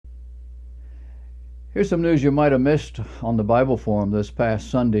Here's some news you might have missed on the Bible Forum this past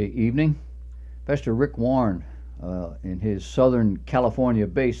Sunday evening. Pastor Rick Warren, in his Southern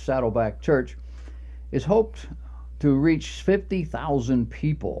California-based Saddleback Church, is hoped to reach 50,000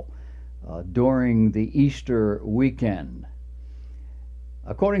 people during the Easter weekend.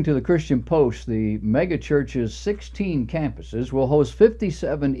 According to the Christian Post, the megachurch's 16 campuses will host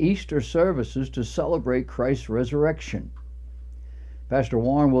 57 Easter services to celebrate Christ's resurrection. Pastor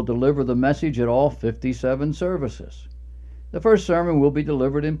Warren will deliver the message at all 57 services. The first sermon will be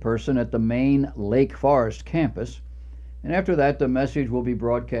delivered in person at the main Lake Forest campus, and after that the message will be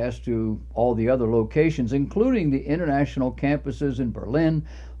broadcast to all the other locations, including the international campuses in Berlin,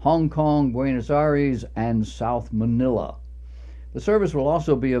 Hong Kong, Buenos Aires, and South Manila. The service will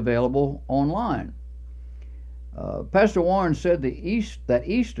also be available online. Pastor Warren said that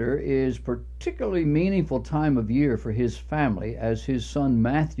Easter is a particularly meaningful time of year for his family, as his son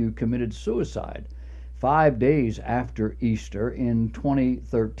Matthew committed suicide 5 days after Easter in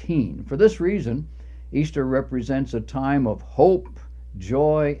 2013. For this reason, Easter represents a time of hope,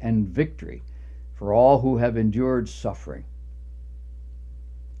 joy, and victory for all who have endured suffering.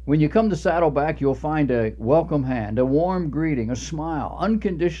 When you come to Saddleback, you'll find a welcome hand, a warm greeting, a smile,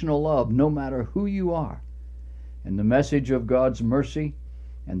 unconditional love, no matter who you are, and the message of God's mercy,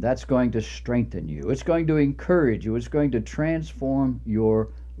 and that's going to strengthen you. It's going to encourage you. It's going to transform your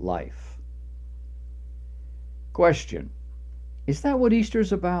life. Question: is that what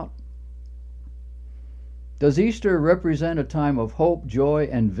Easter's about? Does Easter represent a time of hope, joy,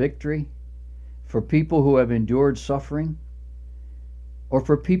 and victory for people who have endured suffering, or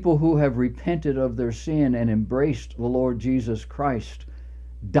for people who have repented of their sin and embraced the Lord Jesus Christ,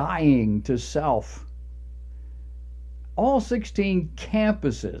 dying to self? All 16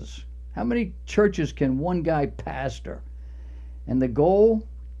 campuses. How many churches can one guy pastor? And the goal?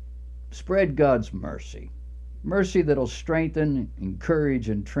 Spread God's mercy. Mercy that'll strengthen, encourage,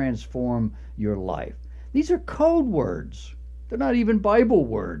 and transform your life. These are code words. They're not even Bible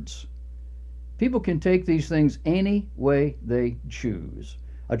words. People can take these things any way they choose.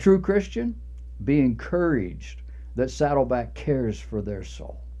 A true Christian, be encouraged that Saddleback cares for their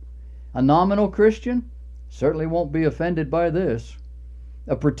soul. A nominal Christian certainly won't be offended by this.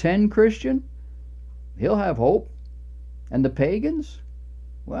 A pretend Christian, he'll have hope. And the pagans,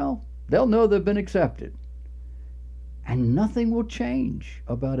 well, they'll know they've been accepted. And nothing will change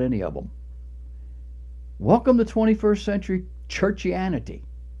about any of them. Welcome to 21st century churchianity.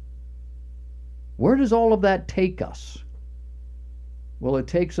 Where does all of that take us? Well, it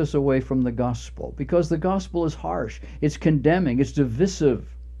takes us away from the gospel, because the gospel is harsh, it's condemning, it's divisive.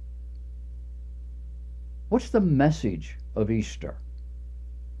 What's the message of Easter?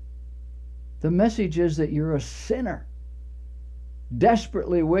 The message is that you're a sinner,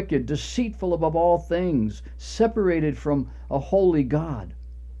 desperately wicked, deceitful above all things, separated from a holy God.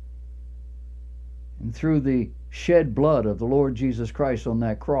 And through the shed blood of the Lord Jesus Christ on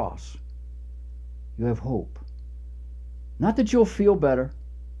that cross, you have hope. Not that you'll feel better,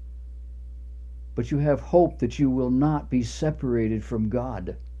 but you have hope that you will not be separated from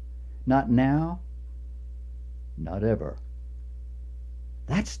God. Not now, not ever.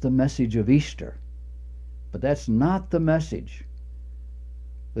 That's the message of Easter. But that's not the message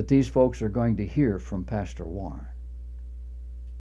that these folks are going to hear from Pastor Warren.